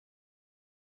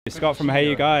It's Scott from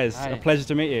HeyUGuys. Hi. A pleasure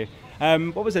to meet you.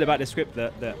 What was it about the script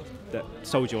that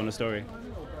sold you on the story?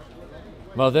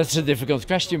 Well, that's a difficult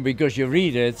question because you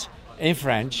read it in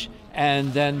French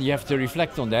and then you have to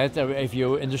reflect on that if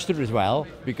you understood it well,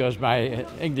 because my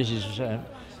English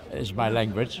is my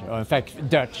language, or in fact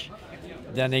Dutch,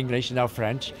 then English, now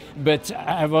French. But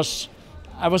I was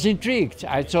intrigued.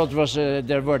 I thought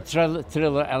there were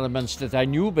thriller elements that I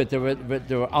knew, but there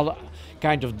were other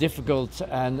kind of difficult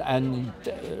and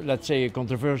let's say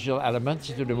controversial elements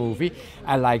to the movie.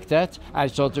 I liked that. I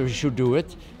thought we should do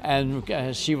it and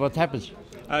see what happens.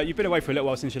 You've been away for a little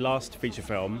while since your last feature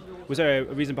film. Was there a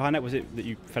reason behind that? Was it that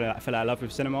you fell out of love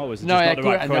with cinema, or was it just not the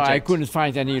right project? No, I couldn't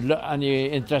find any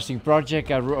interesting project.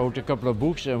 I wrote a couple of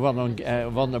books,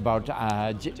 one about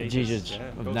Jesus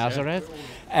of Nazareth,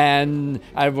 and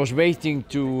I was waiting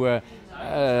for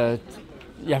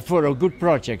a good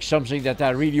project, something that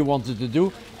I really wanted to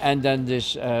do. And then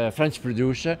this French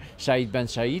producer, Saïd Ben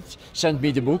Saïd, sent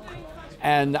me the book.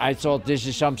 And I thought, this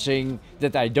is something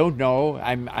that I don't know.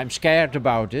 I'm scared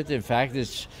about it. In fact,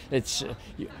 it's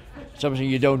something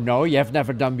you don't know, you have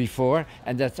never done before,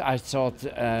 and that I thought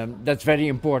that's very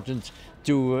important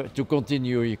to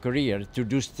continue your career, to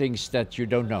do things that you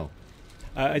don't know.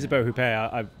 Isabelle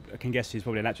Huppert, I can guess she's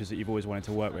probably an actress that you've always wanted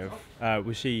to work with.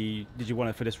 Did you want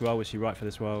her for this role? Was she right for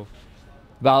this role?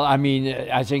 Well, I mean,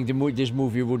 I think this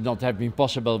movie would not have been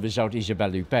possible without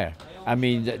Isabelle Huppert. I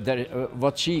mean,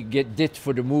 what she did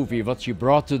for the movie, what she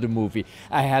brought to the movie,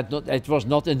 it was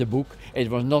not in the book, it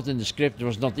was not in the script, it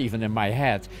was not even in my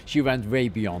head. She went way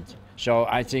beyond. So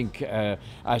I think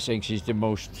she's the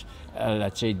most,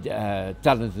 let's say,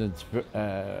 talented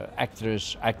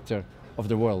actor of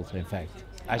the world, in fact.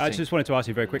 I just wanted to ask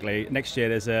you very quickly, next year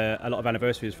there's a lot of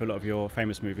anniversaries for a lot of your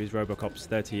famous movies. Robocop's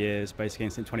 30 years, Basic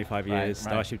Instinct 25 years, right.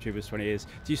 Starship Troopers 20 years.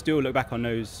 Do you still look back on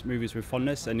those movies with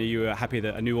fondness, and are you happy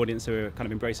that a new audience are kind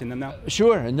of embracing them now?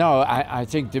 Sure, no, I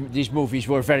think these movies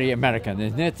were very American,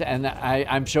 isn't it? And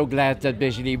I'm so glad that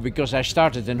basically, because I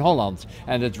started in Holland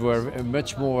and it were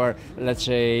much more, let's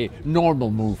say,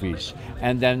 normal movies.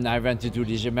 And then I went into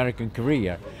this American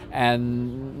career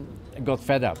and got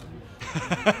fed up.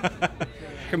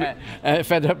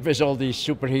 Fed up with all these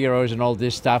superheroes and all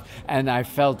this stuff, and I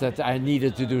felt that I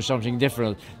needed to do something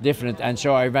different, and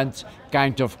so I went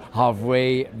kind of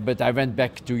halfway, but I went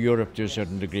back to Europe to a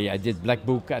certain degree. I did Black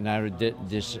Book and I did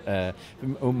this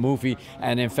movie,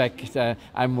 and in fact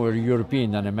I'm more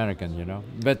European than American, you know.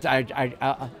 But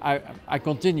I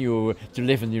continue to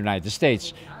live in the United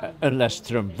States, unless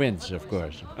Trump wins, of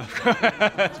course.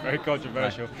 That's very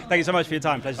controversial. Thank you so much for your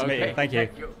time. Pleasure to meet you. Thank you.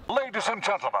 Ladies and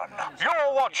gentlemen,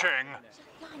 you're watching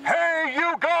Hey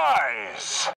You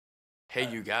Guys! Hey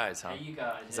You Guys, huh? Hey You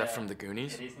Guys. Is that from the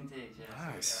Goonies? It is indeed,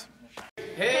 yeah. Nice.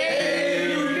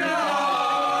 Hey You Guys!